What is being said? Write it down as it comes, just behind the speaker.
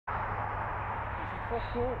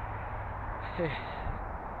fuck up.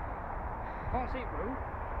 Can't see it through.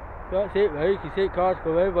 Can't see it through, you can see cars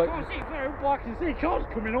coming, but... Can't see it through, but I can see cars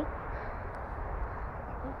coming up.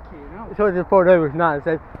 Fucking hell. Someone just pulled over now and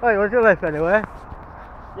said, "Hey, what's your left anywhere?"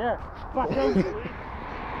 Yeah, back over.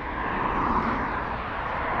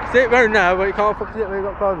 See it round now, but you can't fucking see it when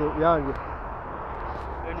you've got cars up behind you.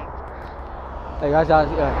 Hey guys,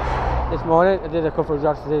 this morning I did a couple of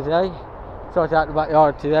jobs today. Sorted out the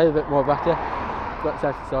backyard today, a bit more better. Got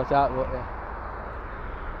stuff to sort out, but yeah.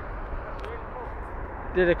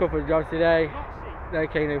 Did a couple of jobs today. Then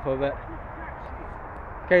came in for a bit.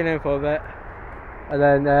 And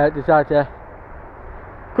then decided to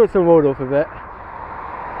cut some wood up a bit.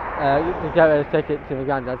 Just take it to my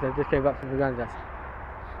granddad, so I just came back from my granddad. This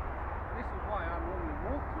is why I'm only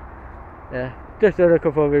walking. Yeah, just done a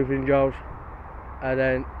couple of roofing jobs. And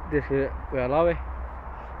then this with Larry.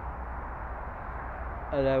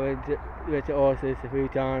 And then we went to horses a few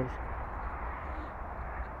times.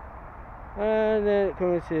 And then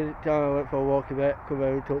coming to the time I went for a walk a bit, come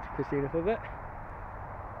over and talk to Christina for a bit.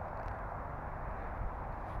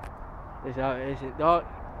 This is how it is, it's dark.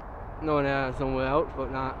 No one else somewhere else,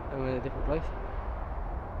 but now I'm in a different place.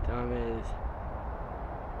 Time is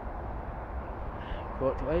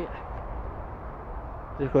 7:45.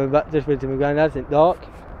 Just coming back, just went to my granddad's, it's dark.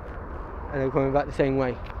 And I'm coming back the same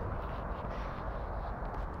way.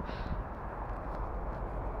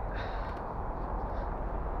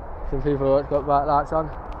 Some people have got back lights on.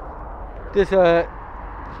 Just at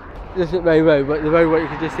main road, but the road where you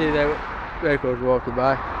can just see the vehicles walking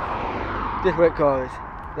by. Just wet cars,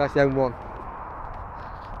 that's M1.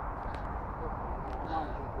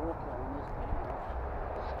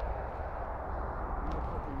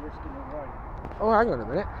 Oh, hang on a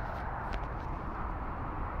minute.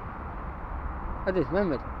 I just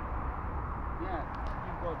remembered. Yeah,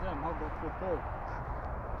 you've got them, I've got football.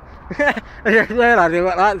 I just realised I've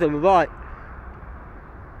got lights on my bike.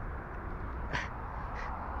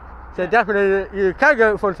 So definitely you can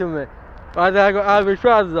go in front of me. But I got Irish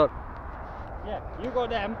trousers on. Yeah, you got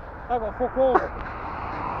them, I got fuck all. That's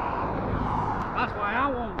why I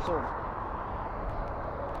want some.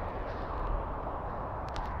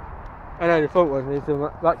 I know the front one needs some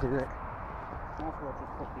matching it. That's what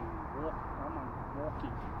just fucking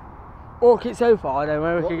walking. Walk it so far, then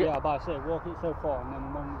where we can get. Yeah, but I say walk it so far, and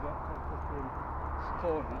then when we get to the fucking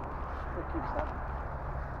corner, fucking stop.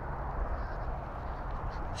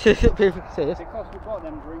 People can see us. Because we've got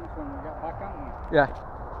them drinks when we get back, haven't we? Yeah.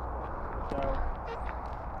 So.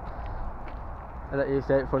 I let you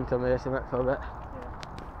stay in front of me for a bit.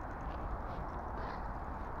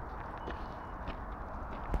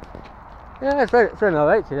 Yeah, it's been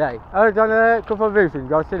alright today. I've done a couple of roofing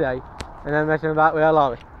jobs today, and then messing about with a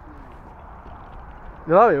lorry.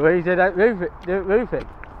 The lorry where he did that roofing.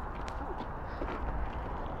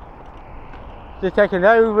 Just taking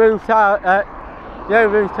no roof tires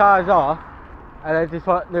off, and then just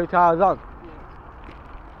put new tires on.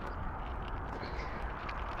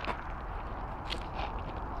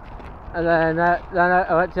 And then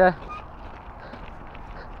I went to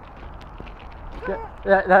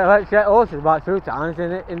get horses about 2 times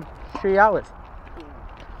in 3 hours.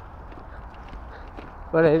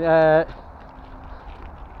 But and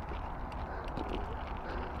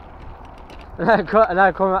I'm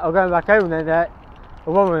going back home, and then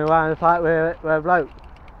a woman around the fight with a bloke.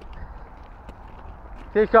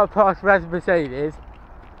 She's got a posh red Mercedes,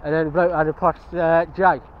 and then the bloke had a posh Jag.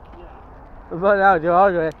 Yeah. But now they're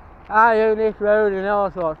arguing, I own this road and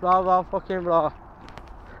all sorts, blah blah fucking blah.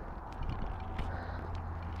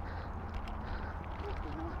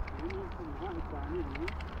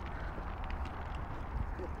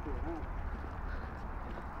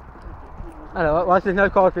 I know, why there's no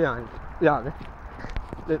cars behind me?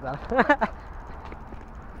 Look that.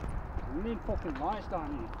 We need fucking lights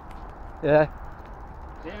down here. Yeah.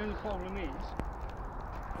 The only problem is,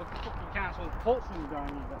 the fucking council puts them down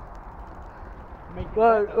here.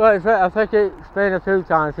 Well, I think it's been a few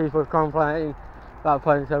times people complaining about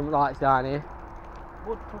putting some lights down here.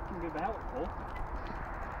 Would fucking be helpful.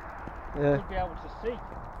 Yeah. Would be able to see.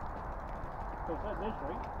 Because at this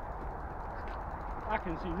rate, I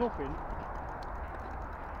can see nothing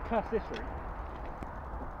past this rate.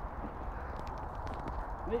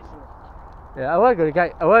 Literally. Yeah, I was gonna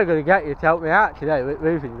get you to help me out today with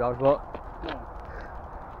roofing jobs, but yeah.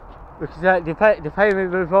 Because they pay me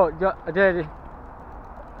before I did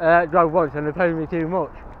job once, and they paid me too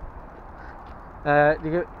much.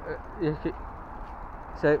 You could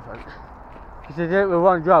say it front. Because they did it with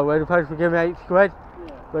one job where they're supposed to give me 80 quid,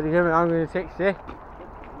 yeah. But they give me 160.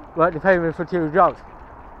 But they pay me for 2 jobs.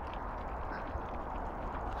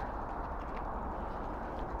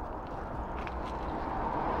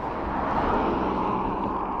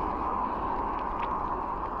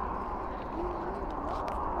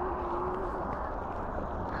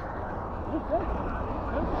 I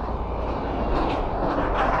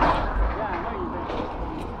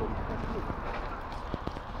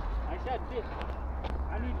said this.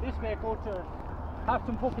 I need this vehicle to have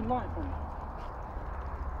some fucking light for me.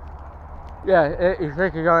 Yeah, if you're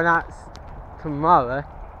thinking going out tomorrow,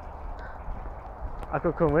 I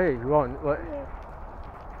could come with you if you want, but Yeah.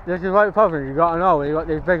 this is what the problem is, you got to know, you got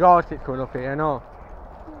these big arctics coming up here, you know.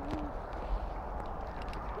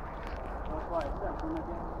 That's why I said when I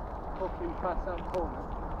get fucking past that corner,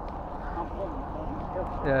 I'm pulling it on the hill.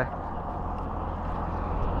 Yeah.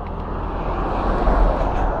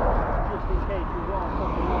 Just in case you've got a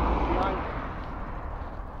fucking Arctic behind you.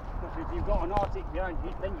 Because if you've got an Arctic behind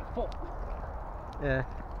you, then you're fucked. Yeah.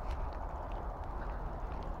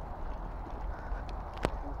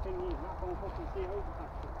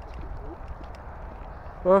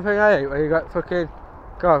 One thing I hate when you got fucking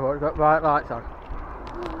cars what got bright lights on. Don't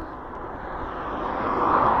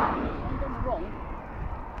get me wrong,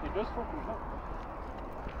 it does fucking help.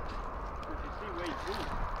 But you see where you're going.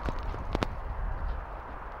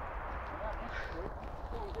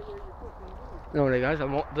 Normally guys,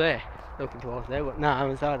 I'm up there, looking towards there, but now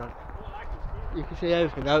I'm inside on. You can see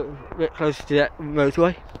everything out a bit closer to that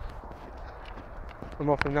motorway. I'm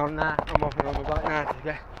off and on now, I'm off and on the back now to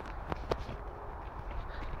get.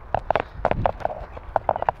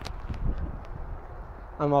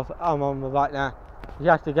 I'm on the bike now. You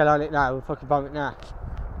have to get on it now, we'll fucking bomb it now.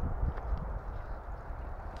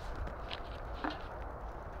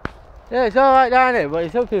 Yeah, it's alright down here,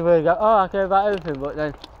 but some people go, oh, I care about everything, but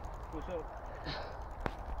then. What's up?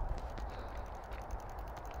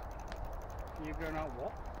 You're going out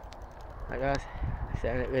what? Right guys,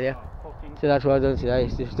 setting it video. Oh, fucking. So that's what I've done today,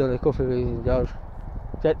 it's just done a couple of reasons jobs.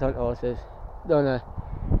 Checked on horses, done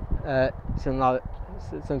some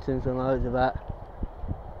loads about.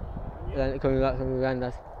 Then coming back from the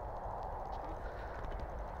Grandad.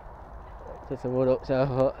 Took some wood up, so I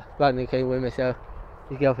thought Brandon came with me, so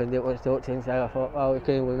his girlfriend didn't want to talk to him, so I thought, oh, he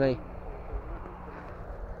came with me.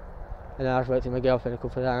 And I spoke to my girlfriend a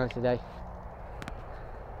couple of times today.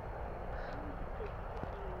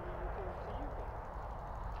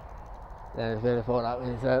 Then it's been a thought that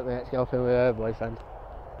was my ex-girlfriend with her boyfriend.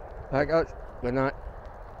 Right guys, good night.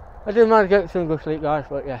 I didn't mind getting some good sleep guys,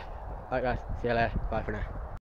 but yeah. Right guys, see you later, bye for now.